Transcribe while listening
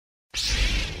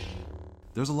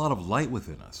there's a lot of light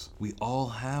within us. We all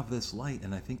have this light,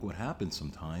 and I think what happens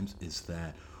sometimes is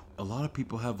that a lot of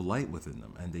people have light within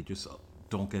them, and they just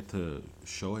don't get to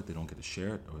show it, they don't get to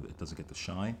share it, or it doesn't get to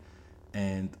shine.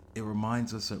 And it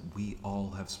reminds us that we all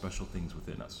have special things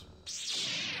within us.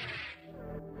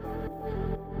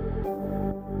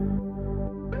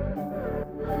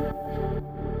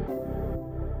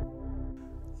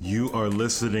 You are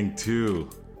listening to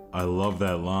I Love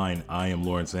That Line. I am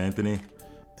Lawrence Anthony.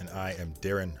 And I am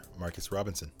Darren Marcus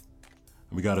Robinson.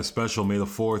 We got a special May the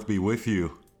 4th be with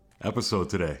you episode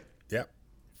today. Yep,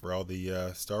 for all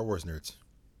the Star Wars nerds.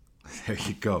 There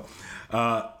you go.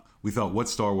 We thought, what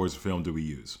Star Wars film do we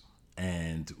use?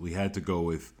 And we had to go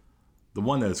with the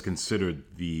one that is considered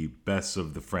the best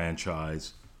of the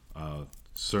franchise.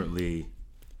 Certainly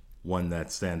one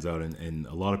that stands out in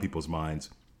a lot of people's minds.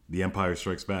 The Empire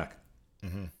Strikes Back.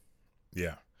 Mm-hmm.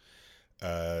 Yeah.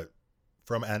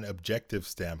 From an objective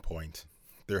standpoint,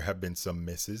 there have been some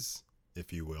misses,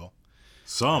 if you will.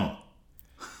 Some.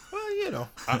 Well, you know,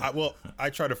 I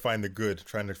try to find the good,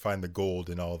 trying to find the gold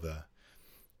in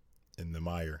the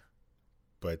mire.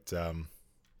 But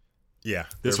yeah,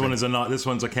 this one's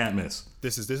a can't miss.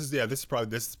 This is probably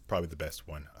the best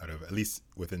one out of, at least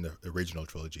within the original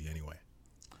trilogy, anyway.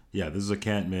 Yeah, this is a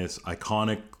can't miss.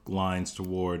 Iconic lines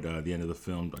toward the end of the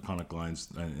film, iconic lines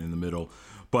in the middle.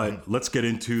 But let's get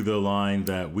into the line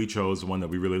that we chose, the one that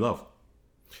we really love.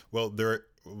 Well,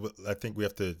 I think we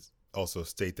have to also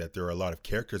state that there are a lot of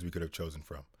characters we could have chosen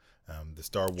from. The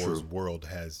Star Wars world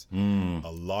has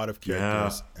a lot of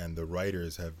characters, and the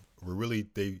writers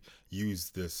they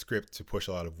used the script to push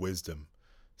a lot of wisdom.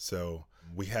 So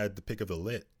we had the pick of the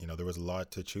lit. You know, there was a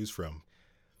lot to choose from.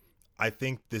 I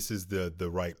think this is the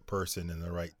right person and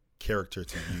the right character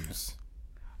to use.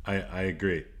 I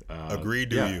agree. Agree,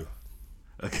 do you?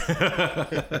 Okay.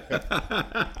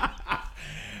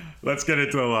 Let's get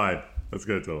into the line.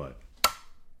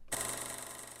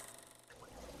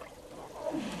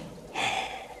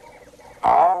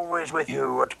 Always with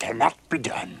you what cannot be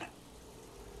done.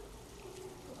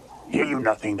 Hear you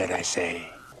nothing that I say.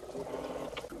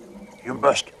 You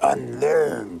must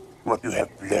unlearn what you have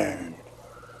learned.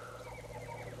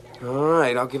 All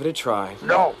right, I'll give it a try.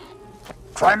 No,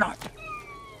 try not.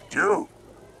 Do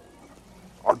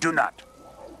or do not.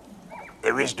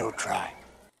 There is no try.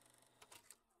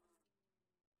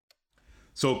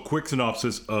 So, quick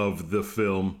synopsis of the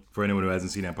film for anyone who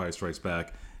hasn't seen Empire Strikes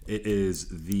Back. It is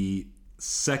the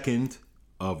second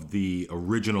of the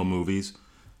original movies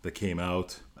that came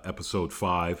out, episode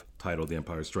 5, titled The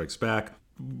Empire Strikes Back.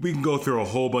 We can go through a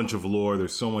whole bunch of lore.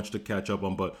 There's so much to catch up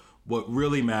on, but what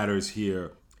really matters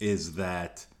here is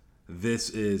that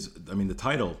the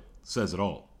title says it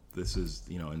all. This is,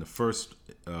 in the first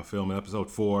film, in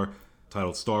episode 4,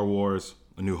 titled Star Wars,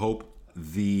 A New Hope,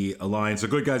 the Alliance, the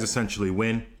good guys essentially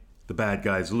win, the bad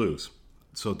guys lose.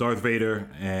 So Darth Vader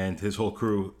and his whole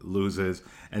crew loses.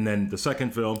 And then the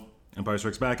second film, Empire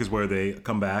Strikes Back, is where they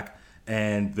come back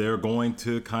and they're going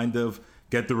to kind of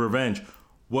get the revenge.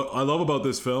 What I love about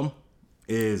this film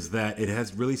is that it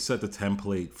has really set the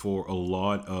template for a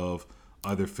lot of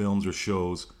other films or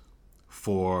shows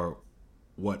for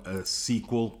what a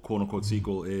sequel, quote-unquote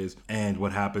sequel, is, and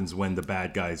what happens when the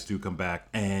bad guys do come back,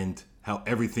 and how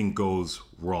everything goes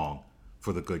wrong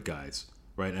for the good guys,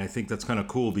 right? And I think that's kind of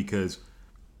cool because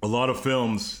a lot of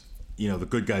films, the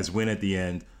good guys win at the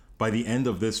end. By the end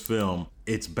of this film,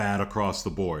 it's bad across the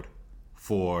board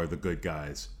for the good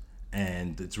guys.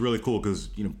 And it's really cool because,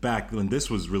 back when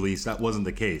this was released, that wasn't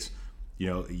the case.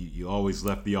 You always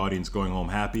left the audience going home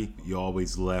happy. You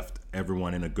always left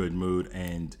everyone in a good mood,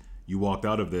 and you walked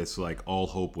out of this like all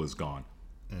hope was gone.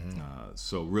 Mm-hmm.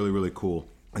 So really, really cool,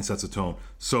 and sets a tone.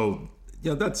 So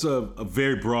that's a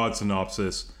very broad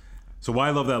synopsis. So why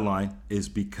I love that line is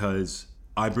because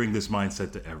I bring this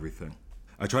mindset to everything.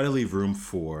 I try to leave room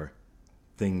for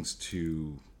things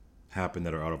to happen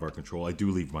that are out of our control. I do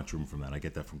leave much room from that. I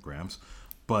get that from Grams.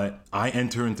 But I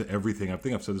enter into everything. I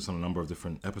think I've said this on a number of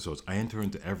different episodes. I enter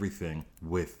into everything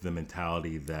with the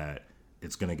mentality that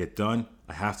it's going to get done.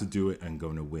 I have to do it. I'm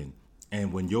going to win.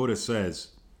 And when Yoda says,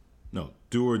 no,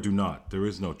 do or do not, there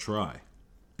is no try.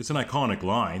 It's an iconic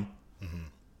line. Mm-hmm.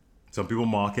 Some people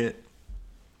mock it.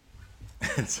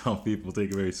 And some people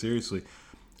take it very seriously.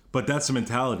 But that's the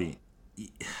mentality.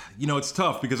 It's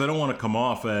tough because I don't want to come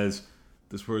off as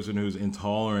this person who's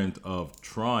intolerant of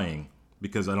trying,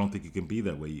 because I don't think you can be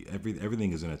that way.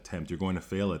 Everything is an attempt. You're going to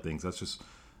fail at things. That's just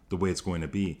the way it's going to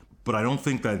be. But I don't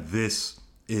think that this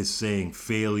is saying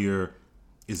failure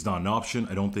is not an option.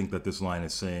 I don't think that this line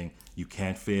is saying you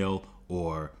can't fail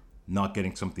or not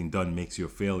getting something done makes you a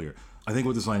failure. I think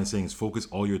what this line is saying is focus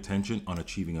all your attention on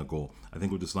achieving a goal. I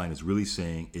think what this line is really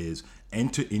saying is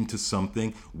enter into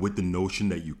something with the notion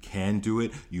that you can do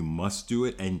it, you must do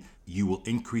it, and you will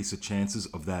increase the chances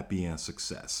of that being a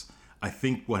success. I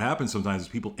think what happens sometimes is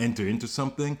people enter into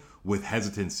something with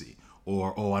hesitancy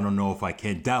or, oh, I don't know if I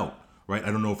can, doubt, right?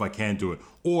 I don't know if I can do it.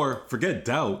 Or forget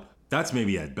doubt, that's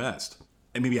maybe at best.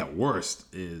 And maybe at worst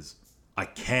is I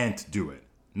can't do it.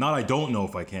 Not I don't know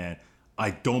if I can, I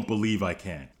don't believe I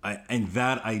can. And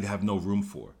that I have no room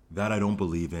for. That I don't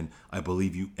believe in. I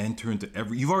believe you enter into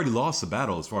you've already lost the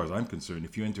battle as far as I'm concerned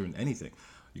if you enter in anything.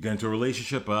 You get into a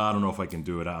relationship, I don't know if I can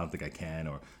do it, I don't think I can.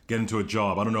 Or get into a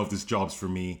job, I don't know if this job's for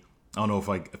me. I don't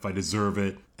know if I deserve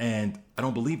it. And I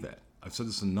don't believe that. I've said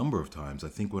this a number of times. I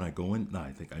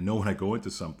know when I go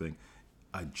into something,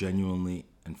 I genuinely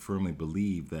and firmly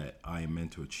believe that I am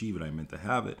meant to achieve it, I'm meant to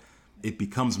have it. It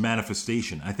becomes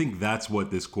manifestation. I think that's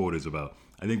what this quote is about.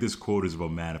 I think this quote is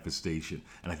about manifestation,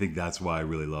 and I think that's why I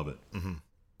really love it. Mm-hmm.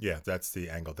 Yeah, that's the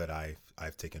angle that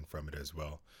I've taken from it as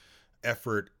well.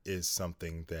 Effort is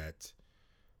something that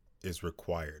is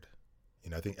required.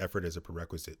 I think effort is a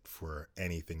prerequisite for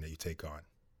anything that you take on.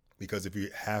 Because if you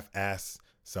half-ass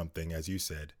something, as you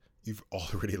said, you've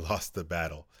already lost the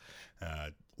battle.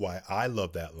 Why I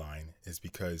love that line is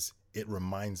because it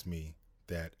reminds me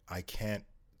that I can't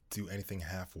do anything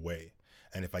halfway.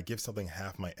 And if I give something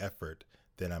half my effort,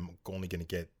 then I'm only going to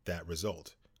get that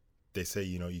result. They say,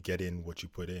 you get in what you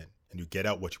put in, and you get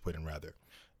out what you put in, rather.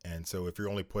 And so if you're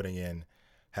only putting in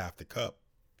half the cup,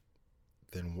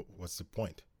 then what's the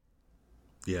point?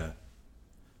 Yeah.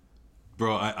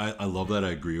 Bro, I love that. I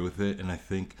agree with it. And I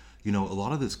think, a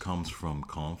lot of this comes from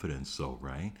confidence, though,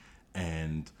 right?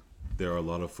 And there are a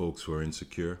lot of folks who are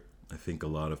insecure. I think a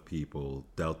lot of people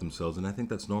doubt themselves, and I think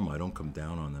that's normal. I don't come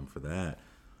down on them for that.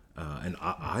 And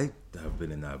I have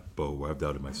been in that boat where I've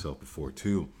doubted myself before,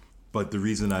 too. But the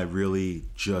reason I really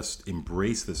just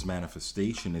embrace this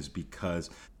manifestation is because,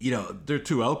 there are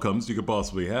two outcomes you could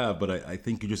possibly have, but I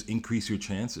think you just increase your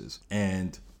chances.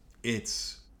 And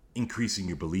it's increasing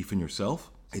your belief in yourself.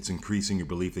 It's increasing your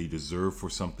belief that you deserve for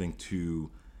something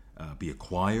to be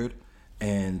acquired.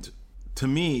 And to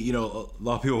me, a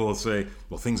lot of people will say,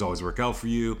 well, things always work out for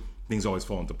you. Things always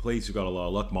fall into place. You got a lot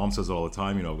of luck. Mom says it all the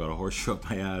time, I've got a horseshoe up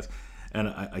my ass. And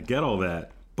I get all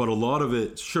that. But a lot of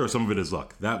it, sure, some of it is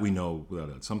luck. That we know without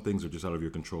it. Some things are just out of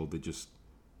your control.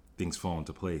 Things fall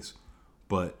into place.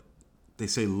 But they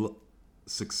say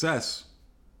success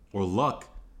or luck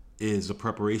is a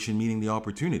preparation meeting the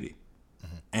opportunity.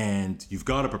 Mm-hmm. And you've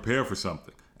got to prepare for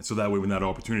something. And so that way when that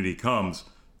opportunity comes,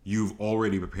 you've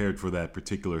already prepared for that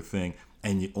particular thing,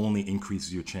 and it only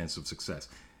increases your chance of success.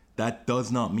 That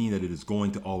does not mean that it is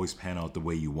going to always pan out the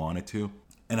way you want it to.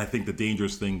 And I think the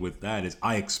dangerous thing with that is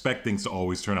I expect things to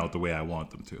always turn out the way I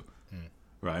want them to,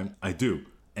 right? I do.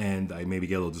 And I maybe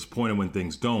get a little disappointed when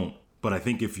things don't. But I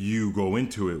think if you go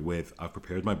into it with, I've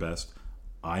prepared my best,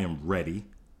 I am ready,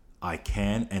 I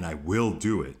can, and I will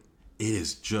do it. It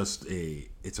is just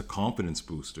it's a confidence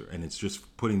booster. And it's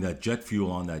just putting that jet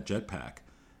fuel on that jetpack.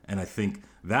 And I think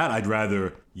that I'd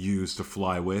rather use to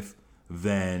fly with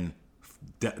than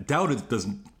doubt.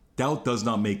 Doubt does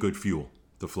not make good fuel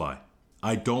to fly.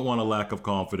 I don't want a lack of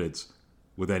confidence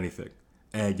with anything.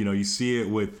 And, you see it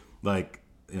with,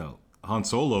 Han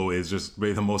Solo is just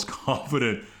maybe the most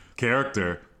confident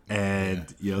character. And,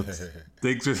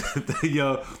 things just,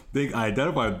 I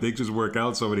identify things just work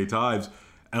out so many times.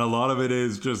 And a lot of it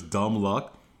is just dumb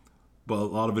luck. But a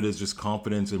lot of it is just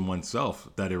confidence in oneself,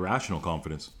 that irrational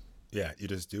confidence. Yeah, you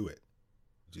just do it.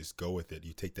 You just go with it.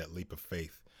 You take that leap of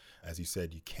faith. As you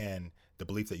said, you can, the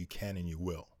belief that you can and you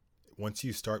will. Once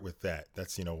you start with that,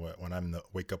 that's, when I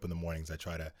wake up in the mornings, I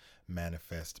try to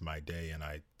manifest my day, and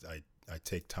I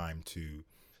take time to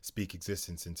speak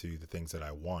existence into the things that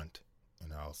I want.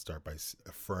 And I'll start by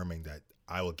affirming that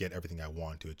I will get everything I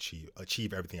want to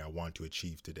achieve everything I want to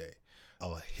achieve today.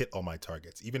 I'll hit all my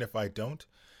targets. Even if I don't,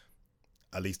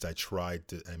 at least I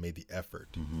made the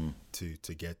effort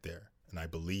to get there. And I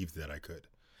believed that I could.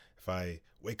 If I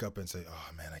wake up and say, oh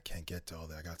man, I can't get to all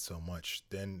that, I got so much,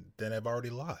 then I've already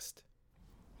lost.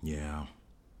 Yeah.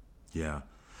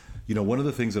 One of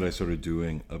the things that I started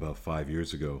doing about 5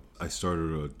 years ago, I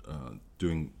started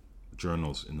doing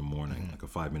journals in the morning, like a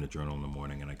 5-minute journal in the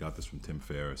morning. And I got this from Tim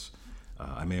Ferriss.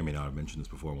 I may or may not have mentioned this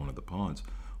before in one of the pods,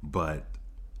 but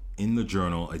in the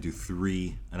journal, I do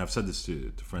 3, and I've said this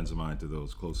to friends of mine, to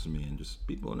those close to me, and just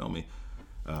people who know me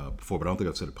before, but I don't think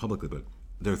I've said it publicly, but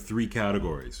there are 3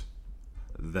 categories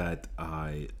that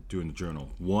I do in the journal.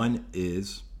 One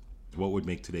is what would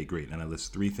make today great, and I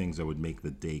list 3 things that would make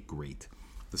the day great.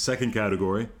 The second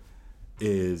category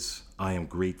is I am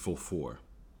grateful for.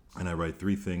 and I write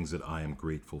 3 things that I am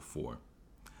grateful for.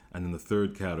 And then the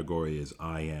third category is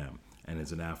I am, and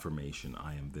it's an affirmation.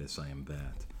 I am this, I am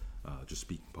that. Just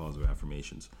speaking positive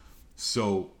affirmations.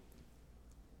 So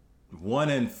 1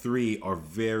 and 3 are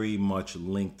very much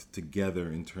linked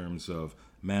together in terms of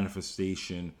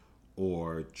manifestation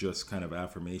or just kind of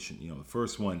affirmation. You know, the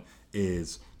first one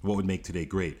is what would make today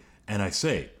great. And I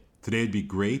say, today would be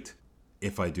great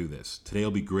if I do this. Today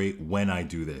will be great when I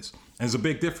do this. And there's a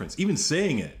big difference. Even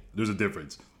saying it, there's a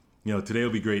difference. You know, today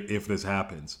will be great if this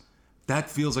happens. That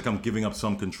feels like I'm giving up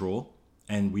some control.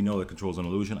 And we know that control is an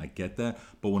illusion. I get that.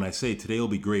 But when I say today will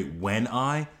be great when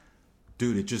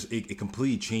dude, it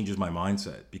completely changes my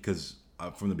mindset. Because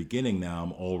from the beginning now,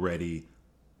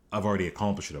 I've already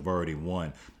accomplished it. I've already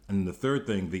won. And the third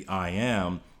thing, the I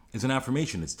am, is an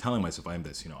affirmation. It's telling myself I am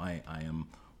this. You know, I am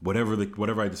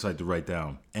whatever I decide to write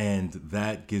down. And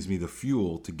that gives me the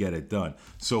fuel to get it done.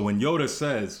 So when Yoda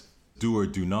says, do or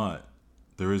do not,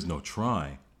 there is no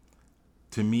try.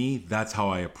 To me, that's how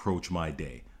I approach my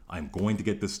day. I'm going to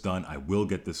get this done. I will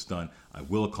get this done. I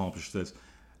will accomplish this.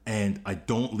 And I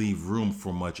don't leave room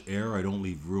for much error. I don't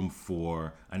leave room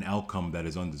for an outcome that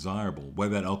is undesirable.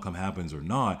 Whether that outcome happens or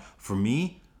not, for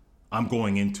me, I'm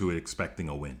going into it expecting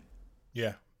a win.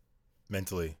 Yeah.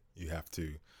 Mentally, you have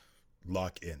to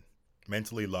lock in.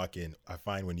 Mentally lock in. I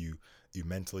find when you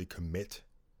mentally commit,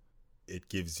 it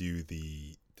gives you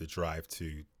the drive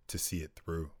to see it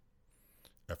through.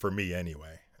 For me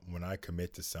anyway, when I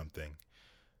commit to something,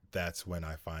 that's when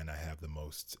I find I have the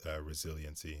most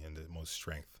resiliency and the most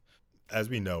strength. As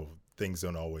we know, things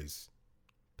don't always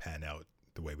pan out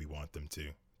the way we want them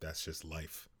to. That's just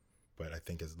life. But I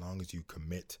think as long as you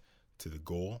commit to the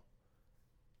goal,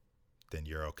 then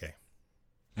you're okay.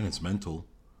 And it's mental,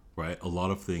 right? A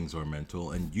lot of things are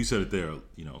mental. And you said it there,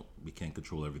 you know, we can't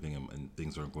control everything and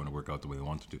things aren't going to work out the way we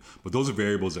want to do. But those are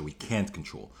variables that we can't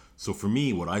control. So for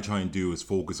me, what I try and do is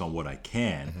focus on what I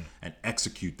can and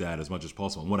execute that as much as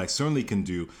possible. And what I certainly can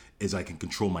do is I can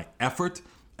control my effort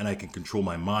and I can control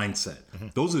my mindset.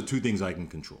 Those are the 2 things I can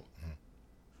control.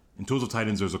 In Tools of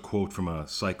Titans, there's a quote from a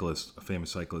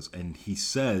famous cyclist, and he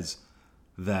says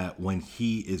that when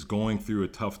he is going through a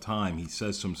tough time, he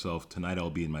says to himself, tonight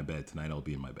I'll be in my bed, tonight I'll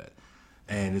be in my bed.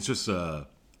 And it's just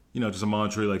just a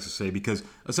mantra he likes to say, because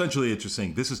essentially it's just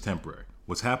saying this is temporary.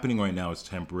 What's happening right now is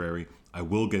temporary. I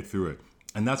will get through it.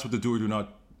 And that's what the do or do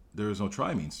not, there is no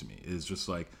try means to me. It's just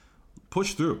like,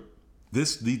 push through.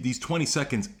 These 20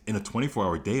 seconds in a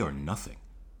 24-hour day are nothing.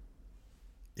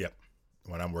 Yep.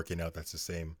 When I'm working out, that's the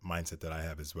same mindset that I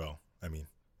have as well. I mean,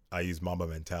 I use Mamba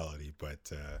mentality,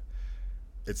 but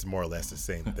it's more or less the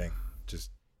same thing.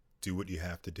 Just do what you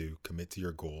have to do, commit to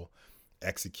your goal,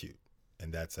 execute.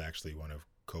 And that's actually one of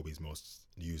Kobe's most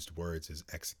used words is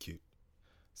execute.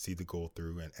 See the goal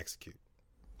through and execute.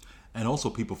 And also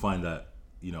people find that,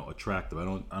 you know, attractive. I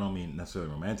don't mean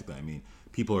necessarily romantically. I mean,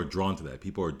 people are drawn to that.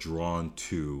 People are drawn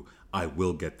to, I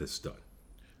will get this done.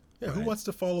 Yeah, right? Who wants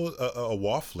to follow a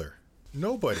waffler?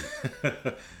 Nobody.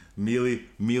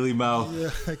 Mealy mouth. Yeah,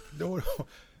 like, no.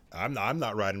 I'm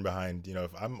not riding behind, you know,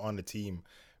 if I'm on the team,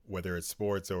 whether it's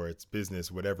sports or it's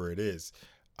business, whatever it is,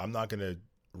 I'm not going to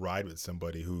ride with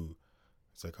somebody who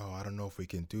it's like, oh, I don't know if we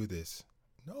can do this.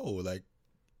 No, like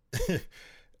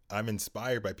I'm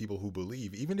inspired by people who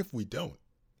believe, even if we don't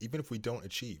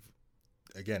achieve.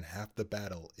 Again, half the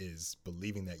battle is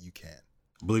believing that you can.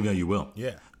 Believing that you will.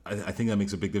 Yeah. I think that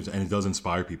makes a big difference, and it does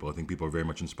inspire people. I think people are very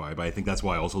much inspired by it. I think that's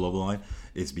why I also love the line,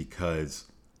 is because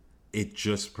it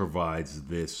just provides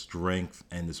this strength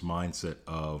and this mindset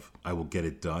of I will get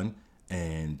it done.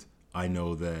 And I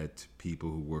know that people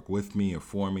who work with me or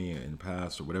for me in the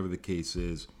past or whatever the case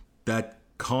is, that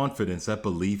confidence, that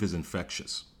belief is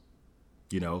infectious.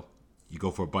 You know, you go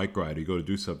for a bike ride or you go to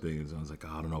do something and someone's like,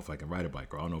 oh, I don't know if I can ride a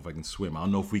bike, or I don't know if I can swim. I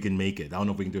don't know if we can make it. I don't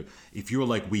know if we can do it. If you're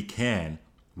like, we can,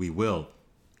 we will,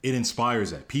 it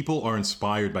inspires that. People are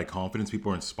inspired by confidence.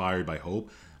 People are inspired by hope.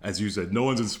 As you said, no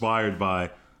one's inspired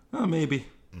by, oh, maybe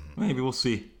we'll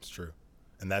see. It's true.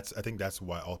 And I think that's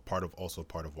why part of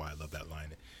why I love that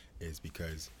line is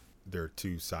because there are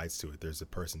 2 sides to it. There's the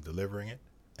person delivering it,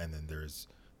 and then there's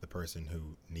the person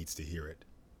who needs to hear it.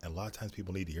 And a lot of times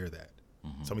people need to hear that.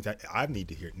 So many times I've needed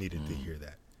to hear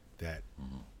that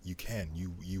you can,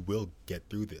 you will get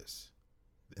through this.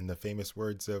 In the famous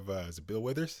words of is it Bill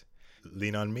Withers,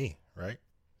 lean on me, right?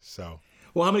 So.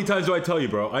 Well, how many times do I tell you,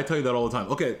 bro? I tell you that all the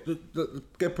time. Okay,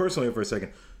 get personal here for a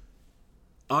second.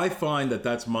 I find that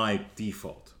that's my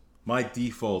default. My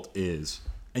default is,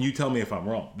 and you tell me if I'm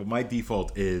wrong, but my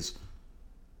default is,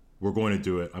 we're going to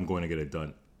do it. I'm going to get it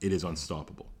done. It is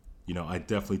unstoppable. You know, I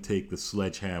definitely take the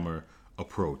sledgehammer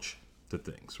approach. to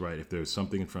things, right? If there's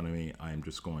something in front of me, I am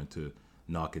just going to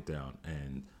knock it down.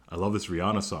 And I love this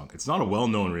Rihanna song. It's not a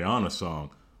well-known Rihanna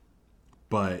song,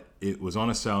 but it was on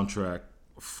a soundtrack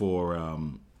for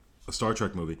a Star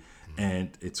Trek movie,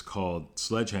 and it's called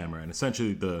Sledgehammer. And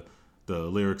essentially the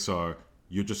lyrics are,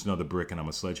 "You're just another brick and I'm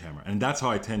a sledgehammer." And that's how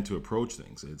I tend to approach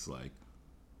things. It's like,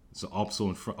 it's an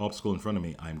obstacle in front of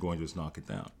me, I'm going to just knock it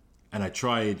down. And I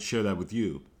try and share that with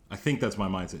you. I think that's my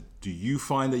mindset. Do you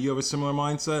find that you have a similar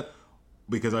mindset?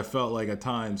 Because I felt like at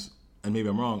times, and maybe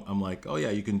I'm wrong, I'm like, oh yeah,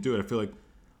 you can do it. I feel like,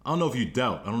 I don't know if you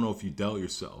doubt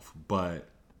yourself, but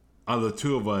out of the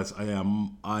two of us,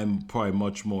 I'm probably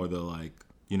much more the like,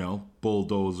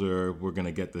 bulldozer, we're going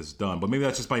to get this done. But maybe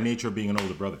that's just by nature of being an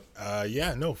older brother.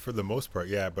 Yeah, no, for the most part,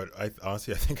 yeah. But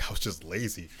honestly, I think I was just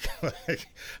lazy. Like,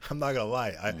 I'm not going to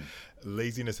lie.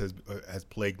 Laziness has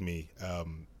plagued me.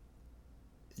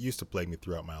 Used to plague me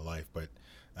throughout my life, but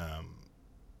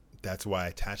that's why I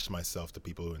attached myself to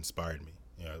people who inspired me,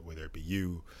 whether it be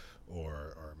you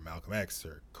or Malcolm X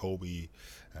or Kobe.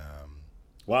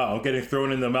 Wow, I'm getting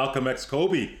thrown in the Malcolm X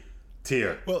Kobe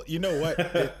tier. Well, you know what?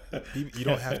 You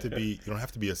don't have to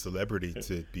be a celebrity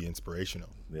to be inspirational.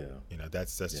 Yeah.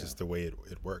 That's just the way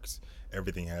it works.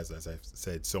 Everything has, as I've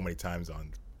said so many times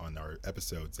on our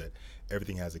episodes, that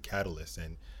everything has a catalyst.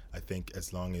 And I think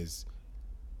as long as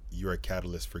you're a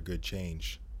catalyst for good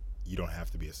change, you don't have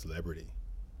to be a celebrity.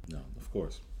 No, of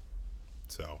course.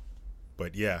 So,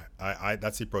 but yeah, I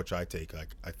that's the approach I take.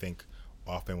 Like, I think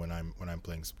often when I'm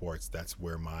playing sports, that's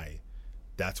where my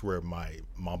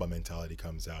Mamba mentality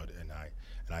comes out, and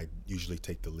I usually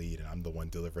take the lead, and I'm the one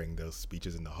delivering those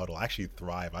speeches in the huddle. I actually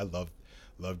thrive. I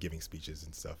love giving speeches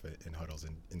and stuff in huddles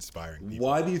and inspiring people.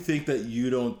 Why do you think that you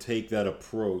don't take that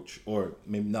approach, or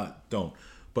maybe not don't?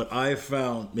 But I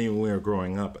found, maybe when we were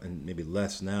growing up, and maybe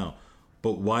less now,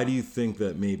 but why do you think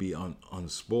that maybe on the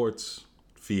sports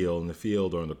field, in the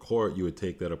field or on the court, you would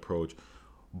take that approach,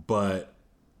 but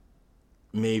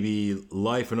maybe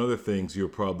life and other things, you're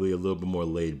probably a little bit more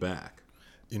laid back?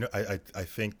 I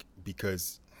think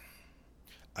because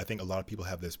I think a lot of people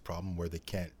have this problem where they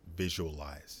can't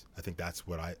visualize. I think that's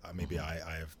what I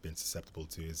have been susceptible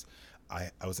to, is I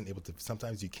wasn't able to.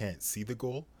 Sometimes you can't see the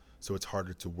goal, so it's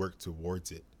harder to work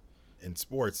towards it. In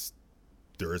sports,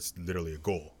 there is literally a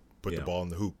goal. Put the ball in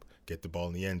the hoop, get the ball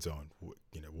in the end zone,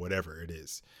 whatever it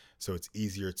is. So it's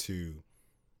easier to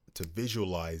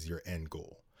visualize your end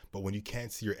goal. But when you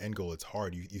can't see your end goal, it's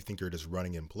hard. You think you're just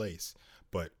running in place.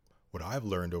 But what I've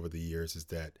learned over the years is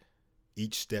that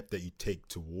each step that you take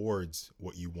towards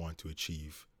what you want to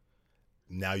achieve,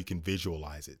 now you can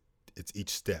visualize it. It's each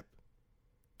step.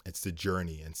 It's the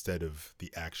journey instead of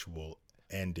the actual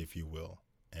end, if you will.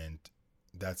 And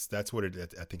that's what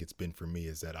I think it's been for me,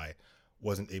 is that I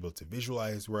wasn't able to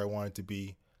visualize where I wanted to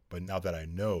be. But now that I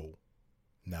know,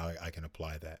 now I can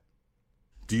apply that.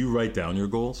 Do you write down your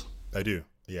goals? I do.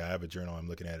 Yeah, I have a journal. I'm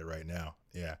looking at it right now.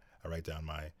 Yeah, I write down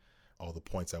all the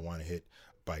points I want to hit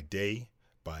by day,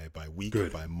 by week,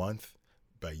 Good. by month,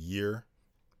 by year.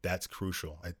 That's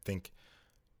crucial. I think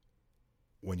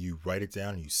when you write it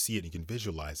down and you see it, you can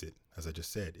visualize it. As I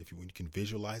just said, when you can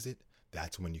visualize it,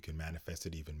 that's when you can manifest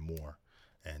it even more.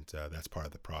 And that's part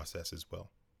of the process as well.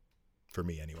 For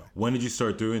me, anyway. When did you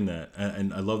start doing that?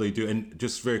 And I love that you do. And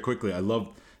just very quickly, I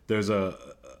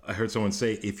heard someone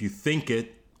say, if you think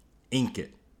it, ink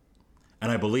it.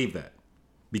 And I believe that,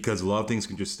 because a lot of things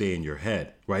can just stay in your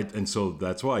head, right? And so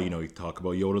that's why, you talk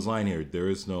about Yoda's line here. There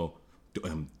is no,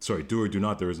 do or do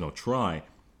not, there is no try.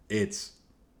 It's,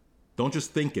 don't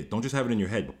just think it. Don't just have it in your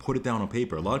head, but put it down on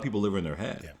paper. A lot of people live in their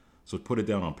head. Yeah. So put it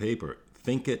down on paper.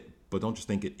 Think it, but don't just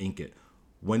think it, ink it.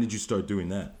 When did you start doing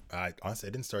that? Honestly,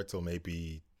 I didn't start till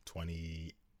maybe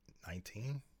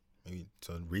 2019. Maybe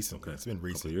so recently. Okay. It's been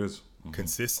recent. Couple years. Mm-hmm.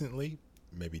 Consistently,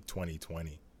 maybe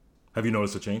 2020. Have you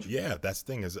noticed a change? Yeah, that's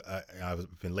the thing, is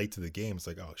I've been late to the game. It's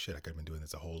like, oh shit, I could have been doing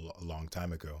this a long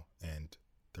time ago, and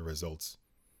the results.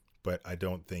 But I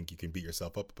don't think you can beat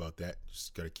yourself up about that. You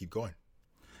just got to keep going.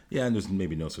 Yeah, and there's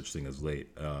maybe no such thing as late.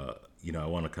 I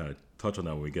want to kind of touch on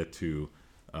that when we get to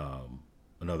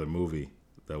another movie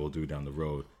that we'll do down the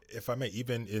road. If I may,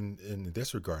 even in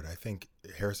this regard, I think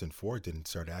Harrison Ford didn't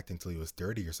start acting till he was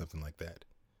 30 or something like that.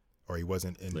 Or he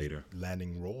wasn't in later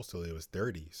landing roles till he was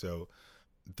 30. So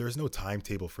there's no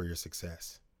timetable for your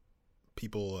success.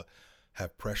 People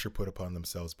have pressure put upon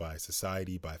themselves by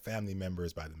society, by family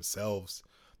members, by themselves.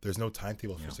 There's no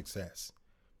timetable for success.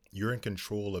 You're in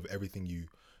control of everything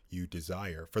you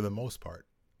desire, for the most part,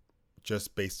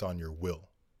 just based on your will.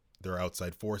 There are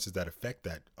outside forces that affect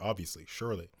that, obviously,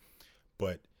 surely.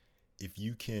 But if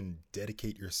you can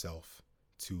dedicate yourself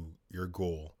to your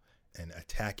goal and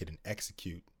attack it and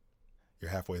execute, you're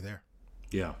halfway there.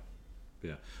 Yeah.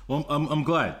 Yeah. Well, I'm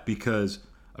glad, because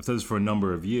I've said this for a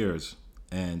number of years,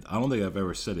 and I don't think I've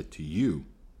ever said it to you.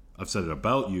 I've said it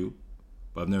about you,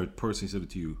 but I've never personally said it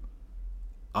to you.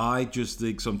 I just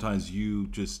think sometimes you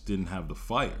just didn't have the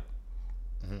fire,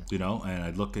 you know. And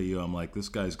I look at you, I'm like, this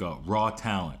guy's got raw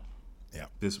talent. Yeah.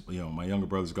 This, you know, my younger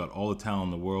brother's got all the talent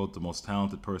in the world, the most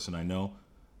talented person I know.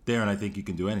 Darren, I think you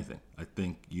can do anything. I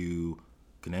think you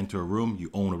can enter a room, you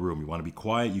own a room. You want to be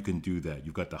quiet, you can do that.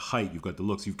 You've got the height, you've got the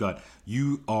looks,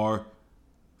 you are,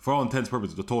 for all intents and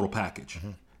purposes, the total package.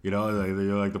 You know,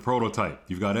 you're like the prototype.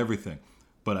 You've got everything.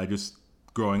 But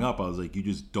growing up, I was like, you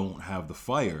just don't have the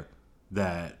fire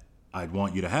that I'd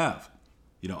want you to have.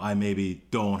 You know, I maybe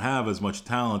don't have as much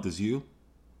talent as you,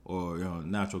 or, you know,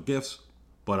 natural gifts,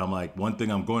 but I'm like, one thing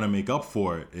I'm going to make up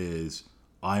for it is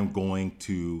I'm going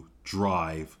to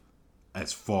drive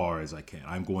as far as I can.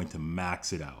 I'm going to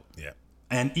max it out. Yeah.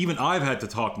 And even I've had to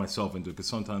talk myself into it, because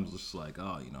sometimes it's just like,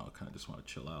 oh, you know, I kind of just want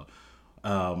to chill out.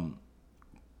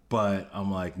 But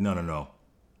I'm like, no.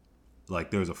 Like,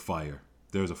 there's a fire.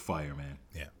 There's a fire, man.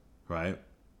 Yeah. Right?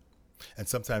 And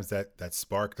sometimes that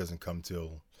spark doesn't come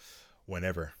till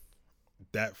whenever.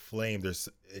 That flame,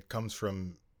 it comes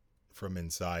from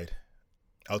inside.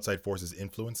 Outside forces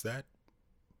influence that,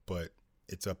 but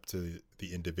it's up to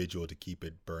the individual to keep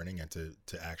it burning and to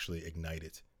actually ignite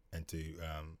it and to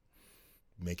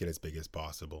make it as big as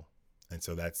possible. And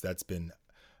so that's been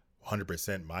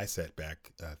 100% my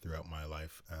setback throughout my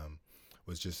life,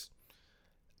 was just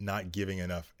not giving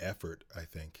enough effort, I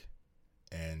think.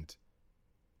 And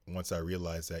once I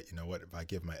realized that, you know what, if I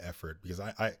give my effort, because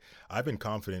I've been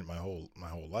confident my whole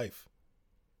life,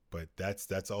 but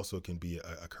that's also can be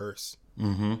a curse.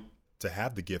 Mm-hmm. To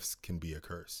have the gifts can be a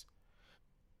curse.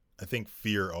 I think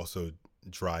fear also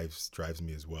drives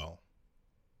me as well.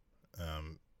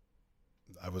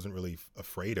 I wasn't really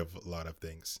afraid of a lot of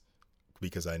things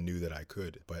because I knew that I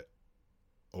could. But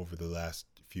over the last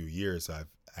few years, I've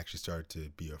actually started to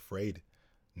be afraid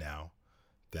now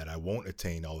that I won't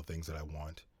attain all the things that I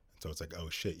want. So it's like, oh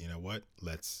shit, you know what?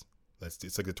 Let's do,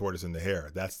 it's like the tortoise and the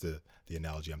hare. That's the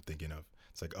analogy I'm thinking of.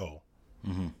 It's like, oh,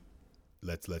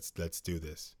 let's do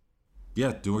this.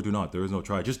 Yeah, do or do not. There is no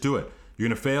try. Just do it. You're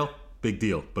gonna fail, big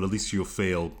deal. But at least you'll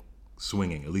fail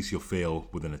swinging. At least you'll fail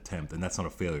with an attempt, and that's not a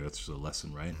failure. That's just a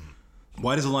lesson, right?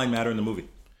 Why does the line matter in the movie?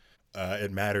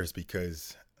 It matters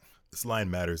because this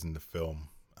line matters in the film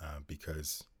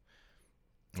because,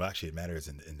 well, actually, it matters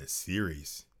in the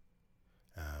series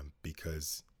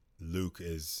because Luke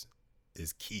is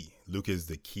key. Luke is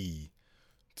the key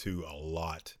to a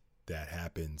lot that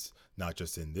happens, not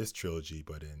just in this trilogy,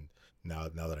 but in now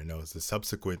that I know it's the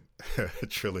subsequent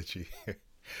trilogy.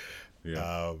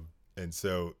 Yeah. And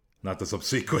so not the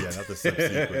subsequent. Yeah, not the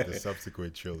subsequent, the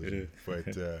subsequent trilogy.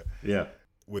 But yeah,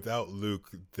 without Luke,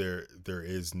 there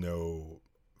is no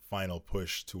final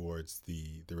push towards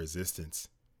the resistance,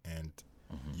 and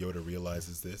Yoda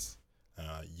realizes this.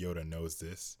 Yoda knows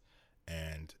this,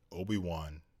 and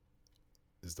Obi-Wan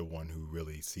is the one who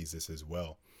really sees this as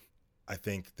well. I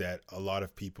think that a lot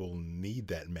of people need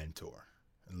that mentor,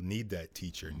 need that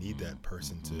teacher, need that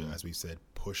person to, as we said,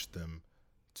 push them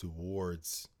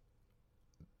towards,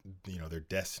 you know, their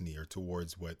destiny or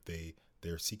towards what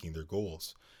they're seeking, their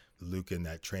goals. Luke in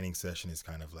that training session is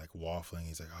kind of like waffling.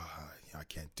 He's like, I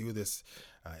can't do this.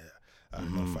 I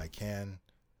don't know if I can.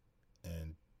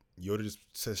 And Yoda just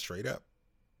says straight up,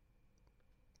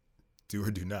 do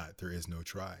or do not. There is no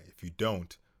try. If you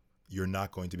don't, you're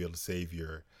not going to be able to save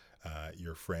your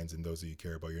friends and those that you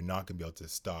care about. You're not going to be able to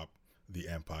stop the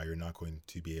Empire. You're not going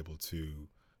to be able to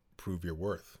prove your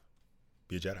worth.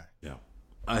 Be a Jedi. Yeah,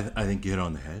 I think you hit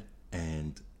on the head,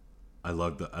 and I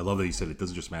love that you said it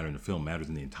doesn't just matter in the film; it matters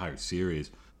in the entire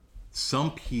series.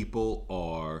 Some people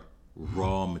are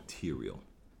raw material,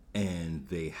 and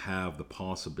they have the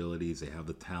possibilities, they have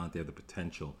the talent, they have the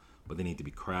potential, but they need to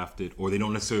be crafted, or they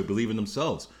don't necessarily believe in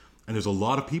themselves. And there's a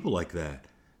lot of people like that.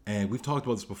 And we've talked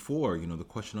about this before. You know, the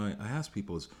question I ask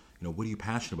people is, you know, what are you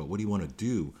passionate about? What do you want to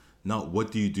do? Not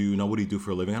what do you do? Not what do you do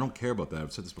for a living? I don't care about that.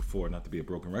 I've said this before, not to be a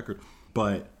broken record.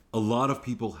 But a lot of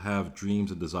people have dreams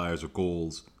and desires or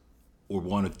goals or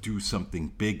want to do something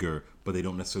bigger, but they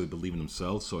don't necessarily believe in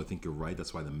themselves. So I think you're right.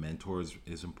 That's why the mentor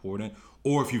is important.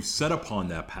 Or if you've set upon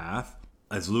that path,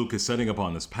 as Luke is setting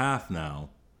upon this path now,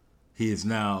 he is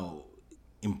now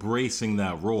embracing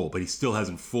that role, but he still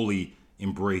hasn't fully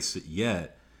embraced it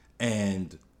yet.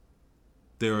 And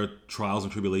there are trials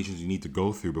and tribulations you need to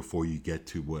go through before you get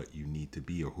to what you need to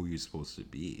be or who you're supposed to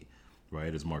be,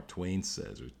 right? As Mark Twain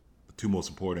says, the two most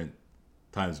important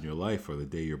times in your life are the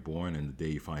day you're born and the day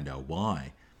you find out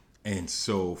why. And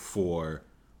so for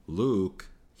Luke,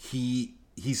 he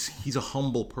he's a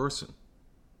humble person,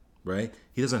 right?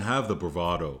 He doesn't have the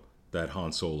bravado that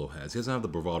Han Solo has. He doesn't have the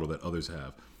bravado that others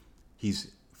have.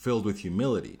 He's filled with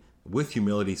humility. With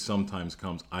humility sometimes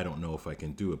comes, I don't know if I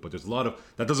can do it. But there's a lot of,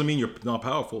 that doesn't mean you're not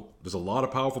powerful. There's a lot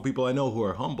of powerful people I know who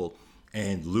are humble.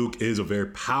 And Luke is a very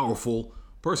powerful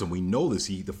person. We know this.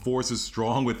 The Force is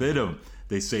strong within him.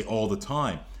 They say all the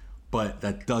time. But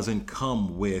that doesn't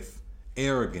come with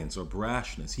arrogance or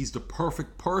brashness. He's the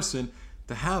perfect person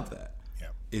to have that. Yeah.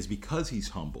 Is because he's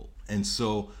humble. And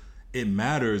so it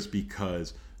matters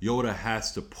because Yoda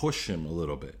has to push him a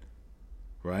little bit,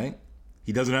 right?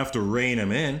 He doesn't have to rein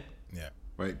him in, yeah,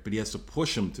 right? But he has to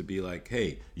push him to be like,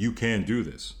 hey, you can do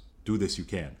this. Do this, you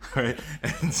can, right?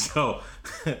 And so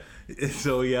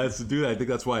he has to do that. I think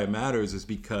that's why it matters, is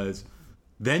because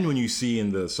then when you see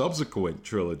in the subsequent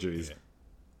trilogies, yeah.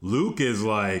 Luke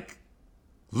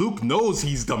knows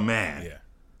he's the man. Yeah.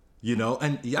 You know,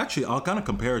 and actually, I'll kind of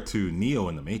compare it to Neo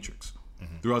in The Matrix.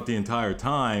 Mm-hmm. Throughout the entire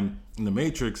time in The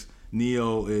Matrix,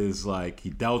 Neo is like,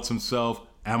 he doubts himself.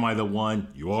 Am I the one?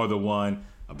 You are the one.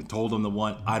 I've been told I'm the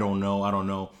one. I don't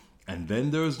know. And then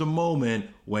there's the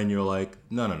moment when you're like,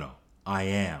 no, I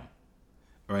am.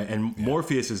 Right? And yeah.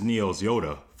 Morpheus is Neo's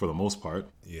Yoda for the most part.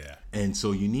 Yeah. And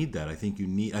so you need that. I think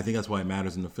that's why it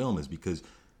matters in the film, is because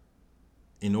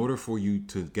in order for you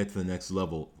to get to the next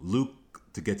level, Luke,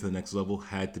 to get to the next level,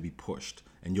 had to be pushed.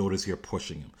 And Yoda's here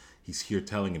pushing him. He's here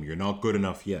telling him, you're not good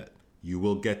enough yet. You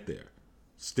will get there.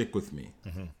 Stick with me.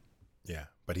 Mm-hmm. Yeah,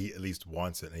 but he at least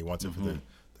wants it, and he wants it for the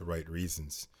right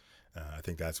reasons. I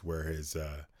think that's where his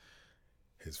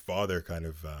father kind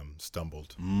of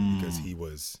stumbled, because he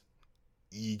was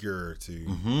eager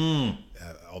to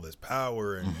have all this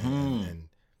power, and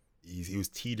he was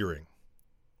teetering,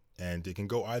 and it can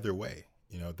go either way.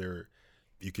 You know,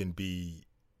 you can be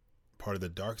part of the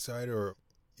dark side, or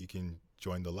you can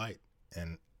join the light,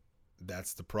 and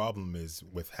that's the problem is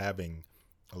with having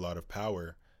a lot of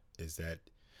power, is that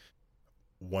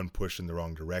one push in the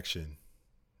wrong direction,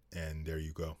 and there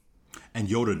you go. And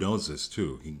Yoda knows this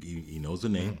too. He knows the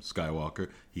name Skywalker.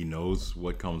 He knows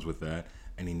what comes with that,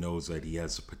 and he knows that he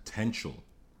has the potential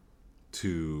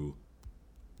to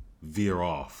veer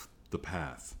off the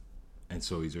path, and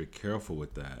so he's very careful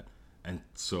with that. And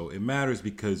so it matters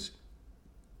because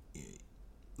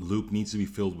Luke needs to be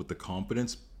filled with the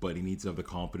confidence, but he needs to have the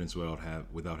confidence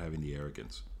without having the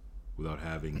arrogance, without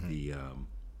having the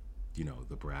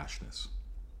the brashness.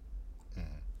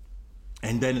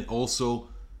 And then also,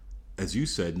 as you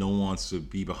said, no one wants to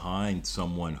be behind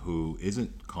someone who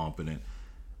isn't competent.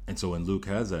 And so when Luke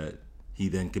has that, he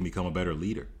then can become a better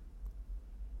leader.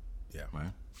 Yeah.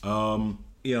 Right?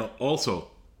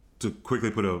 Also, to quickly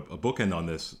put a bookend on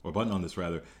this, or button on this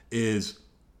rather, is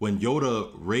when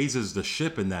Yoda raises the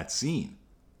ship in that scene,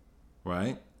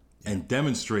 right? And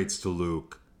demonstrates to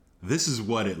Luke, this is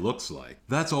what it looks like.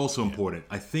 That's also important.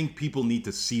 I think people need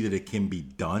to see that it can be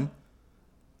done,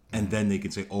 and then they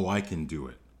can say, oh, I can do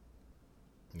it.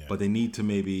 Yeah. But they need to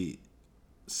maybe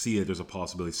see that there's a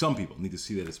possibility. Some people need to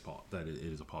see that it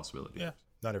is a possibility. Yeah.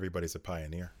 Not everybody's a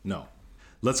pioneer. No.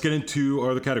 Let's get into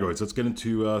our other categories. Let's get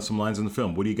into some lines in the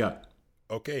film. What do you got?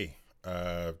 Okay.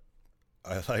 I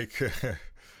like...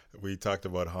 we talked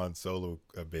about Han Solo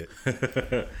a bit.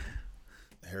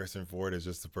 Harrison Ford is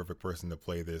just the perfect person to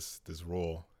play this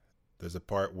role. There's a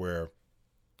part where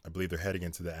I believe they're heading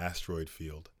into the asteroid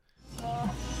field.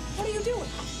 What are you doing?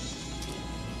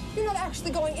 You're not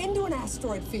actually going into an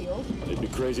asteroid field. They'd be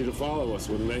crazy to follow us,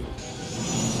 wouldn't they?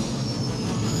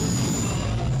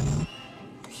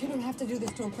 You don't have to do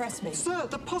this to impress me. Sir,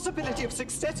 the possibility of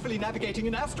successfully navigating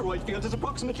an asteroid field is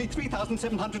approximately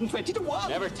 3,720 to 1.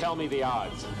 Never tell me the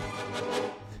odds.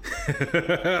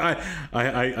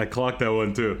 I clocked that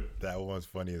one too. That one's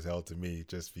funny as hell to me,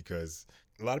 just because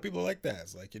a lot of people like that.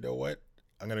 It's like, you know what?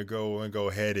 I'm going to go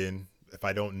ahead, and if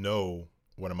I don't know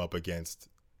what I'm up against,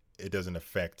 it doesn't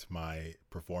affect my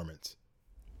performance.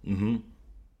 Mm-hmm.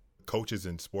 Coaches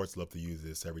in sports love to use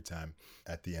this every time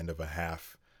at the end of a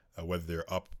half, whether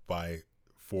they're up by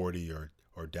 40 or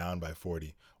down by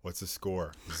 40. What's the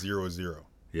score? 0-0.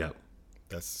 Yep.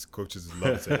 That's coaches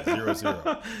love to say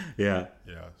 0-0. Yeah.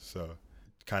 Yeah. So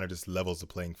it kind of just levels the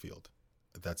playing field.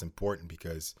 That's important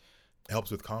because it helps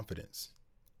with confidence.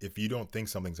 If you don't think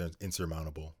something's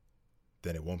insurmountable,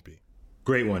 then it won't be.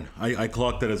 Great one. I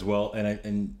clocked that as well.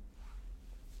 And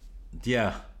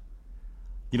yeah,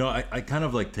 you know, I kind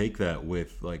of like take that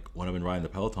with like when I've been riding the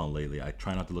Peloton lately. I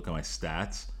try not to look at my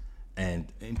stats.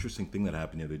 And an interesting thing that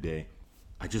happened the other day,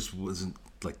 I just wasn't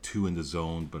like too in the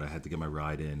zone, but I had to get my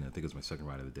ride in. I think it was my second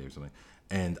ride of the day or something.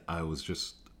 And I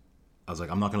was like,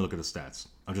 I'm not going to look at the stats.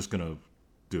 I'm just going to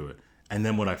do it. And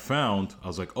then what I found, I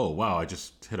was like, oh, wow, I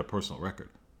just hit a personal record,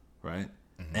 right?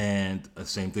 And the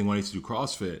same thing when I used to do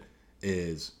CrossFit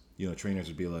is, trainers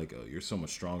would be like, oh, you're so much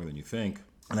stronger than you think.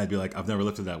 And I'd be like, I've never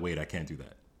lifted that weight. I can't do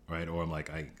that, right? Or I'm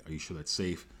like, are you sure that's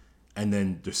safe? And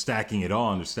then they're stacking it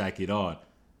on.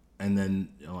 And then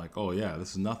I'm like, oh, yeah,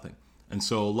 this is nothing. And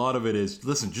so a lot of it is,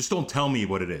 listen, just don't tell me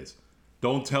what it is.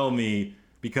 Don't tell me,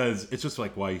 because it's just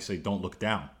like why you say don't look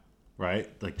down, right?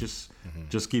 Like just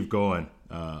keep going.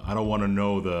 I don't want to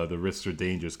know the risks or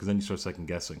dangers, because then you start second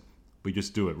guessing. We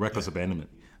just do it. Reckless abandonment.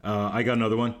 I got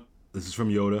another one. This is from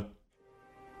Yoda.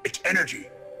 Its energy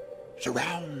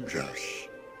surrounds us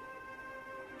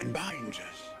and binds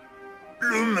us.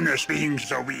 Luminous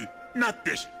beings are we, not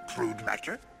this crude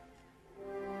matter.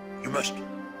 You must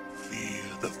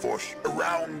feel the force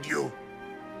around you.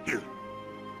 Here,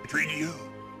 between you,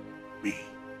 me,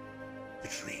 the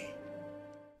tree.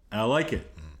 And I like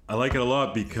it. I like it a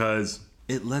lot because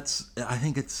I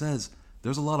think it says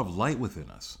there's a lot of light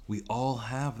within us. We all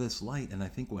have this light. And I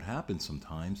think what happens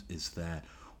sometimes is that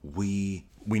we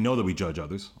know that we judge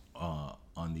others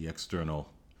on the external,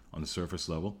 on the surface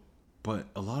level. But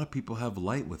a lot of people have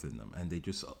light within them and they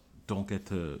just don't get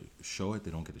to show it.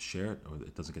 They don't get to share it, or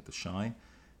it doesn't get to shine.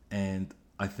 And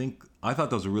I thought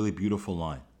that was a really beautiful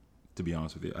line, to be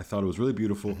honest with you. I thought it was really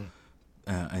beautiful.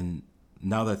 And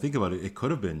now that I think about it, it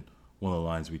could have been one of the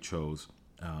lines we chose.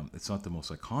 It's not the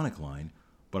most iconic line,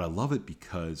 but I love it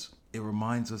because it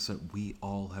reminds us that we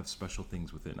all have special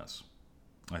things within us.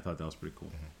 I thought that was pretty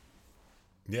cool.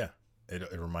 Yeah,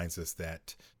 it reminds us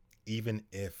that even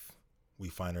if we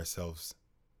find ourselves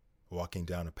walking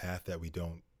down a path that we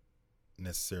don't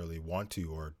necessarily want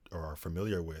to or are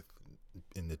familiar with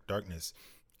in the darkness,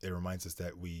 it reminds us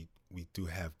that we do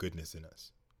have goodness in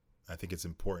us. I think it's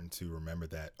important to remember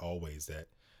that always, that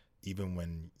even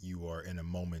when you are in a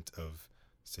moment of,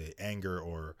 say, anger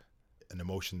or an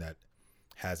emotion that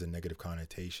has a negative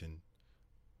connotation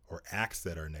or acts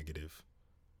that are negative,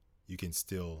 you can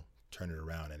still turn it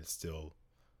around and it still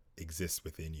exists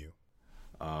within you.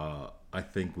 I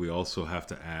think we also have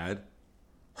to add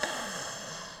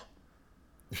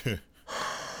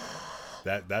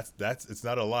that's it's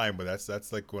not a line, but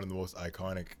that's like one of the most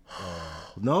iconic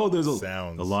there's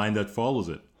sounds. a line that follows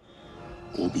it.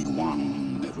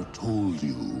 Obi-Wan never told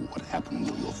you what happened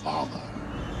to your father.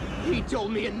 He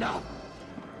told me enough.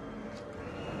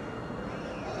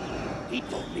 He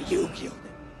told me you killed him.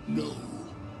 No.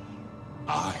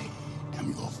 I am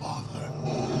your father.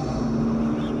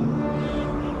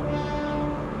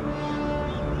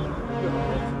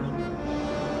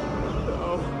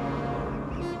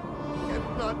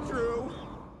 It's not true.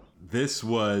 This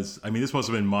must have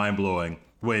been mind-blowing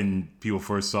when people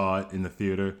first saw it in the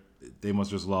theater. They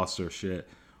must have just lost their shit.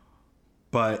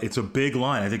 But it's a big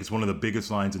line. I think it's one of the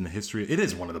biggest lines in the history. It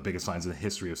is one of the biggest lines in the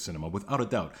history of cinema, without a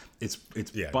doubt. It's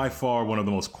by far one of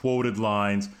the most quoted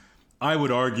lines. I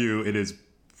would argue it is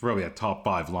probably a top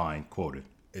 5 line quoted.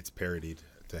 It's parodied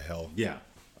to hell. Yeah.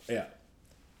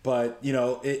 But,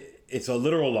 it's a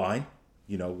literal line,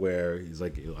 where he's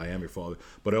like, I am your father.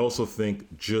 But I also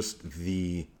think just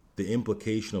the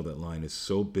implication of that line is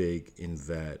so big in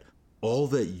that all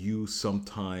that you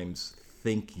sometimes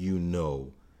think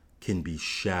can be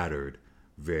shattered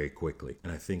very quickly.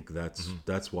 And I think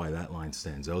that's why that line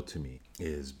stands out to me,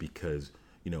 is because,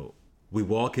 we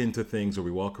walk into things, or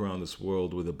we walk around this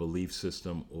world with a belief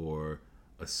system or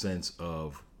a sense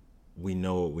of we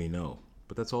know what we know.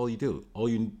 But that's all you do. All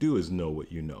you do is know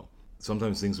what you know.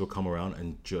 Sometimes things will come around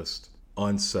and just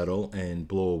unsettle and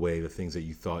blow away the things that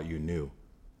you thought you knew.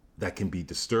 That can be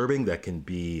disturbing, that can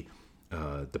be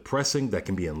depressing, that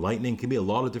can be enlightening, can be a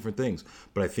lot of different things.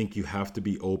 But I think you have to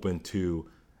be open to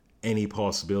any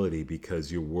possibility,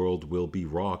 because your world will be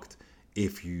rocked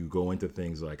if you go into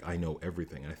things like, I know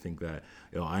everything. And I think that,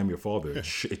 I am your father. It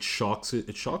shocks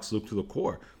Luke to the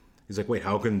core. He's like, wait,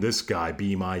 how can this guy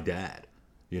be my dad?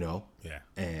 Yeah.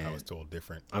 And I was told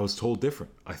different.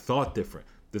 I thought different.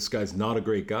 This guy's not a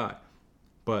great guy.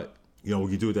 But,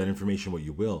 you do with that information what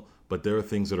you will. But there are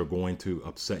things that are going to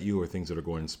upset you, or things that are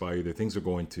going to inspire you. There are things that are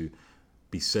going to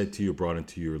be said to you, brought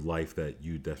into your life that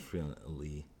you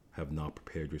definitely have not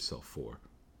prepared yourself for.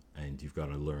 And you've got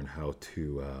to learn how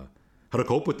to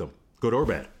cope with them, good or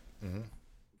bad. Mm-hmm.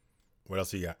 What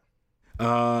else you got?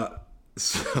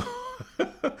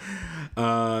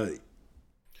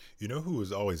 You know who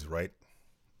was always right?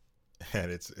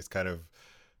 And it's kind of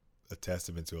a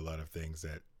testament to a lot of things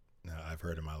that I've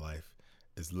heard in my life,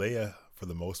 is Leia, for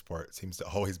the most part, seems to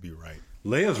always be right.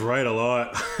 Leia's right a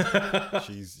lot.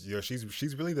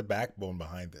 she's really the backbone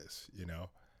behind this,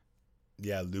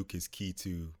 Yeah, Luke is key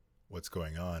to what's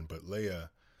going on, but Leia,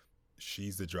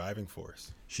 she's the driving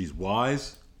force. She's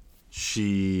wise.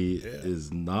 She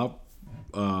is not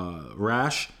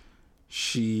rash.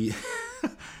 She's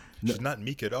not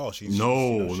meek at all. She's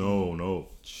no.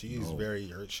 She's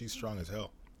she's strong as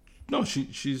hell. No,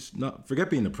 she's not. Forget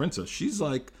being the princess. She's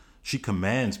like, she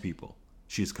commands people.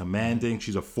 She's commanding.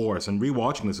 She's a force. And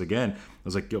rewatching this again, I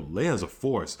was like, yo, Leia's a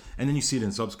force. And then you see it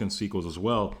in subsequent sequels as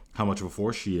well, how much of a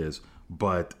force she is.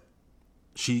 But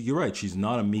you're right. She's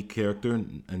not a meek character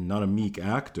and not a meek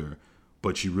actor,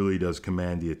 but she really does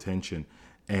command the attention.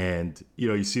 And,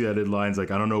 you see that in lines like,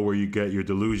 I don't know where you get your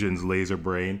delusions, laser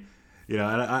brain. And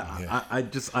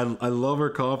I love her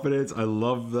confidence. I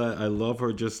love that. I love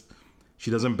her she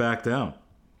doesn't back down.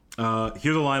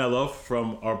 Here's a line I love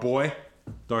from our boy,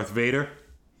 Darth Vader.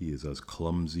 He is as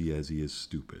clumsy as he is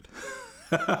stupid.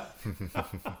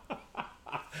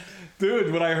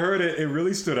 Dude, when I heard it, it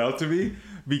really stood out to me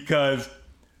because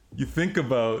you think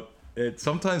about it.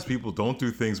 Sometimes people don't do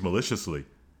things maliciously,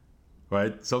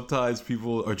 right? Sometimes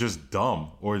people are just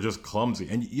dumb or just clumsy.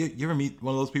 And you ever meet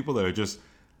one of those people that are just,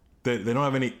 they don't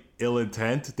have any ill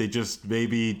intent. They just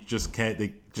can't,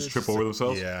 they just trip over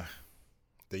themselves. Yeah.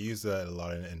 They use that a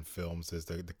lot in films as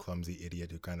the clumsy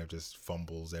idiot who kind of just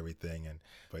fumbles everything.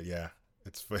 But yeah,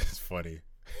 it's funny.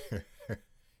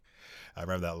 I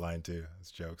remember that line too. It's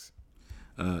jokes.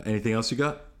 Anything else you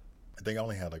got? I think I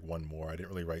only had like one more. I didn't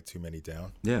really write too many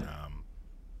down. Yeah.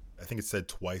 I think it's said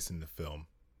twice in the film.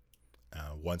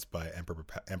 Once by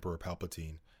Emperor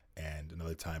Palpatine and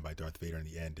another time by Darth Vader in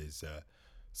the end is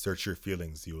search your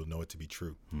feelings, you will know it to be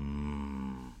true.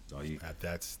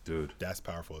 That's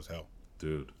powerful as hell.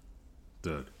 Dude.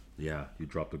 Yeah, you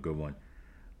dropped a good one.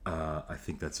 I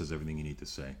think that says everything you need to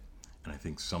say. And I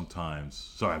think sometimes,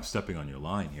 sorry, I'm stepping on your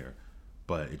line here,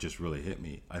 but it just really hit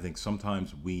me. I think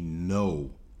sometimes we know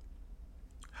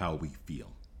how we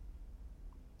feel,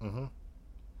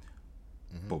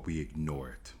 but we ignore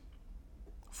it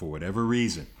for whatever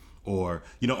reason. Or,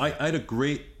 I heard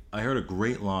a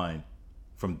great line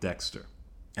from Dexter,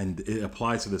 and it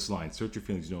applies to this line: search your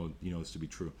feelings, you know this to be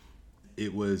true.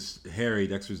 It was Harry,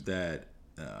 Dexter's dad,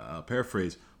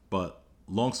 paraphrase, but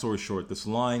long story short, this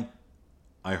line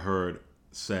I heard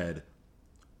said,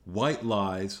 white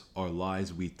lies are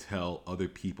lies we tell other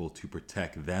people to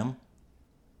protect them.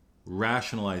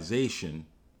 Rationalization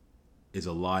is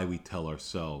a lie we tell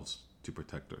ourselves to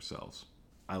protect ourselves.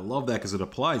 I love that because it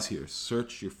applies here.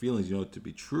 Search your feelings, you know it to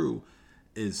be true,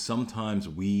 is sometimes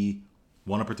we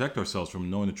want to protect ourselves from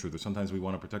knowing the truth, or sometimes we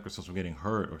want to protect ourselves from getting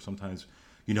hurt, or sometimes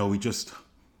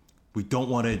we don't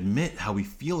want to admit how we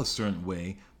feel a certain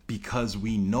way because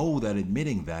we know that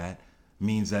admitting that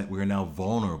means that we're now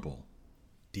vulnerable.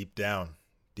 Deep down,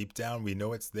 we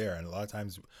know it's there. And a lot of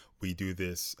times we do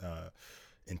this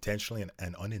intentionally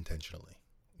and unintentionally.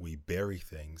 We bury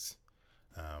things.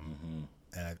 And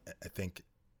I think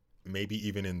maybe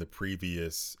even in the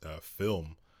previous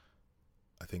film,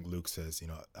 I think Luke says,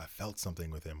 I felt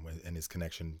something with him in his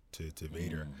connection to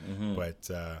Vader. But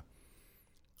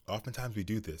oftentimes we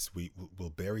do this. We'll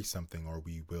bury something, or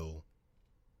we will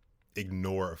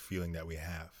ignore a feeling that we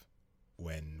have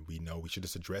when we know we should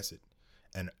just address it.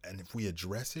 And if we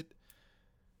address it,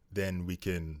 then we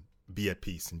can be at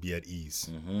peace and be at ease.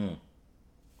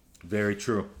 Very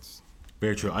true.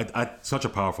 Very true. I such a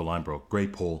powerful line, bro.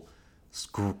 Great pull.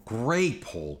 Great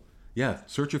pull. Yeah,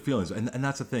 search your feelings, and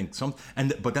that's the thing.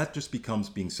 But that just becomes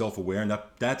being self-aware, and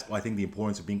that's I think the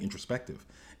importance of being introspective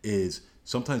is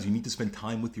sometimes you need to spend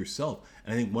time with yourself.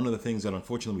 And I think one of the things that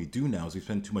unfortunately we do now is we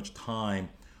spend too much time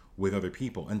with other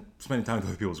people, and spending time with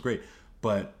other people is great,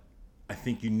 but I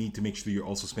think you need to make sure you're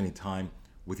also spending time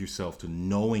with yourself to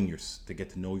get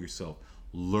to know yourself,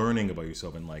 learning about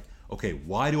yourself, and like, okay,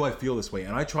 why do I feel this way?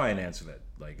 And I try and answer that.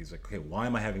 Like, it's like, okay, why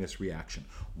am I having this reaction?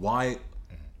 Why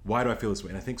do I feel this way?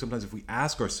 And I think sometimes if we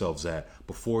ask ourselves that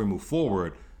before we move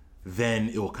forward, then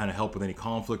it will kind of help with any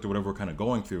conflict or whatever we're kind of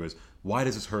going through is, why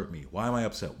does this hurt me? Why am I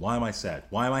upset? Why am I sad?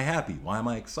 Why am I happy? Why am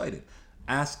I excited?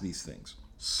 Ask these things.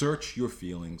 Search your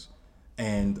feelings,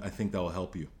 and I think that will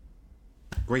help you.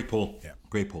 Great pull. Yeah.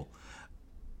 Great pull.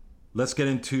 Let's get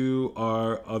into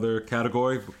our other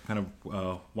category. Kind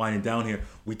of winding down here.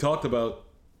 We talked about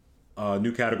a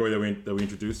new category that we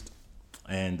introduced,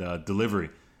 and delivery.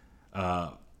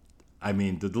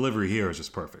 The delivery here is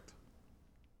just perfect.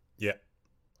 Yeah.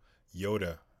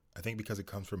 Yoda. I think because it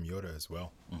comes from Yoda as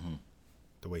well.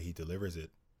 The way he delivers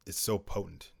it, it's so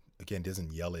potent. Again,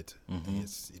 doesn't yell it.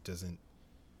 It doesn't.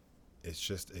 It's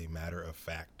just a matter of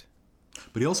fact.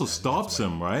 But he also stops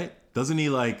him, right? Doesn't he?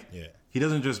 Yeah. He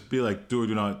doesn't just be like, do or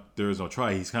do not, there is no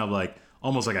try. He's kind of like,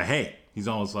 almost like a hey. He's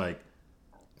almost like,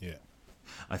 yeah.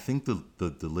 I think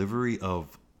the delivery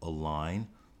of a line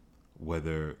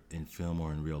whether in film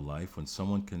or in real life, when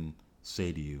someone can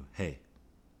say to you, hey,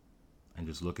 and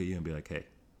just look at you and be like, hey,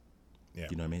 Yeah.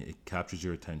 you know what I mean? It captures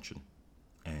your attention,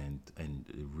 and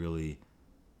it really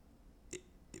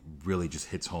just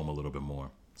hits home a little bit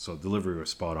more. So delivery was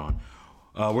spot on.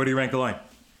 Where do you rank the line?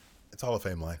 It's a Hall of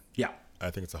Fame line. Yeah. I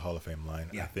think it's a Hall of Fame line.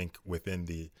 Yeah. I think within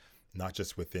not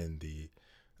just within the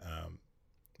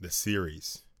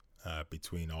series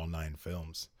between all 9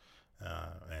 films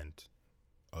and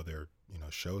other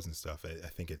shows and stuff. I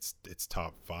think it's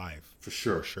top 5 For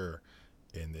sure.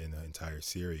 in the entire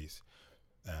series.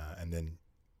 And then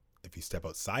if you step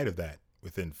outside of that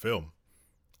within film,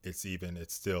 it's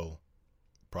still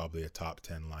probably a top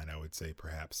 10 line. I would say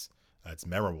perhaps it's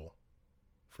memorable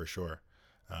for sure.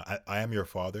 I Am Your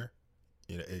Father.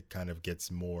 It kind of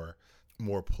gets more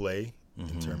play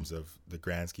in terms of the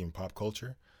grand scheme of pop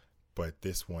culture, but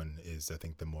this one is, I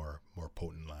think, the more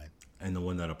potent line, and the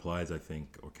one that applies, I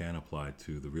think, or can apply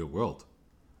to the real world.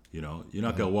 You're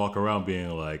not gonna walk around being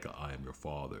like, I am your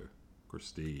father,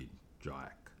 Christine,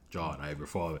 Jack, John, I am your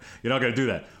father. You're not gonna do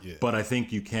that. Yeah. But I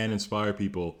think you can inspire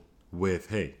people with,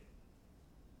 hey,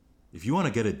 if you want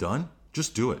to get it done,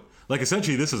 just do it. Like,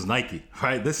 essentially, this is Nike,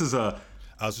 right? This is I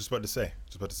was just about to say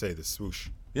the swoosh.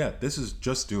 Yeah, this is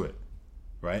just do it,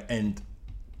 right? And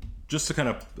just to kind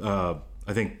of,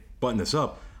 I think, button this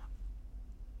up,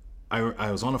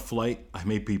 I was on a flight. I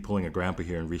may be pulling a grandpa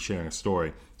here and resharing a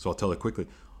story, so I'll tell it quickly.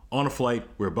 On a flight,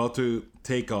 we're about to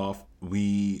take off.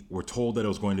 We were told that it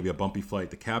was going to be a bumpy flight.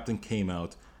 The captain came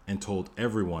out and told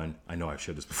everyone, I know I've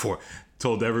shared this before,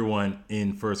 told everyone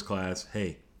in first class,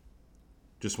 hey,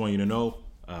 just want you to know,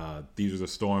 these are the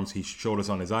storms. He showed us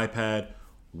on his iPad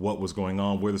what was going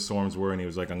on, where the storms were, and he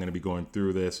was like, I'm going to be going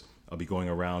through this. I'll be going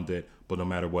around it, but no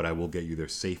matter what, I will get you there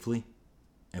safely,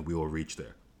 and we will reach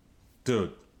there.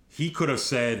 Dude, he could have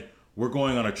said, we're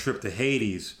going on a trip to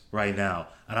Hades right now,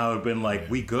 and I would have been like,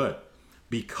 we good.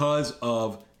 Because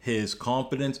of his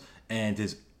confidence and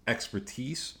his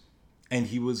expertise, and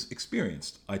he was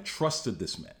experienced. I trusted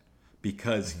this man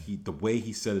because the way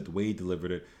he said it, the way he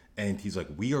delivered it, and he's like,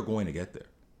 we are going to get there.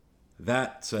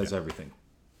 That says everything.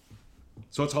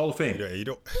 So it's Hall of Fame. You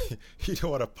don't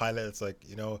want a pilot that's like,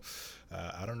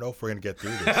 I don't know if we're gonna get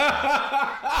through this.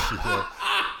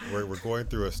 We're going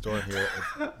through a storm here.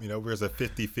 There's a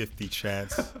 50-50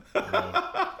 chance.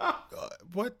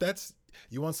 What?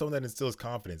 You want someone that instills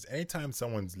confidence. Anytime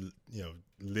someone's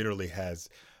literally has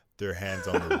their hands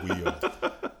on the wheel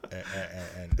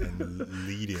and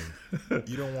leading,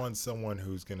 you don't want someone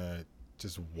who's gonna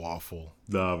just waffle.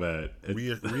 No, man.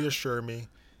 Reassure me.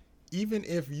 Even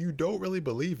if you don't really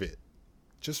believe it,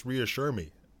 just reassure me.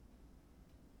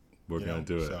 We're going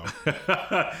to do it. So.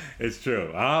 It's true.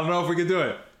 I don't know if we can do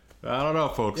it. I don't know,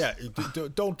 folks. Yeah,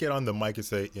 don't get on the mic and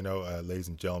say, ladies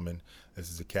and gentlemen, this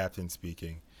is the captain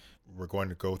speaking. We're going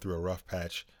to go through a rough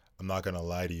patch. I'm not going to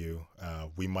lie to you.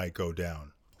 We might go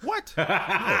down. What? No.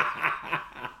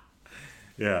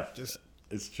 Yeah,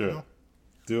 it's true.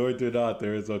 Do or do not.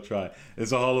 There is no try.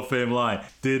 It's a Hall of Fame line.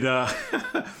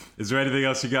 Is there anything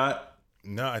else you got?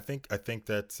 No, I think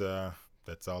that's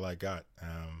all I got.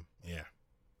 Yeah.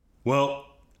 Well,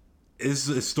 it's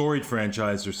a storied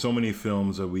franchise. There's so many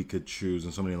films that we could choose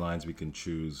and so many lines we can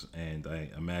choose, and I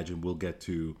imagine we'll get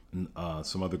to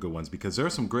some other good ones because there are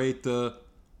some great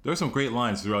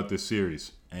lines throughout this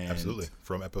series. And absolutely,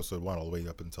 from episode 1 all the way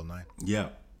up until 9. Yeah,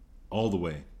 all the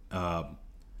way.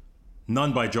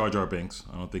 None by Jar Jar Binks.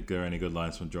 I don't think there are any good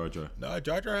lines from Jar Jar. No,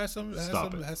 Jar Jar has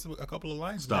a couple of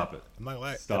lines. Stop it. I'm not gonna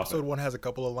lie. Stop Episode it. 1 has a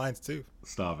couple of lines too.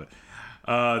 Stop it.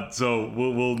 So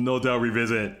we'll no doubt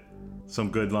revisit some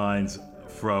good lines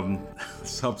from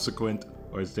subsequent,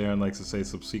 or as Darren likes to say,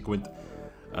 subsequent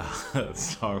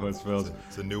Star Wars films.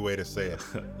 It's a new way to say it.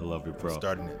 I love you, bro. I'm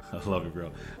starting it. I love you,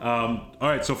 bro. All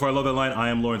right, so for I Love That Line, I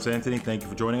am Lawrence Anthony. Thank you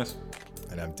for joining us.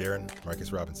 And I'm Darren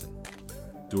Marcus Robinson.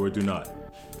 Do or do not.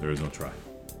 There is no try.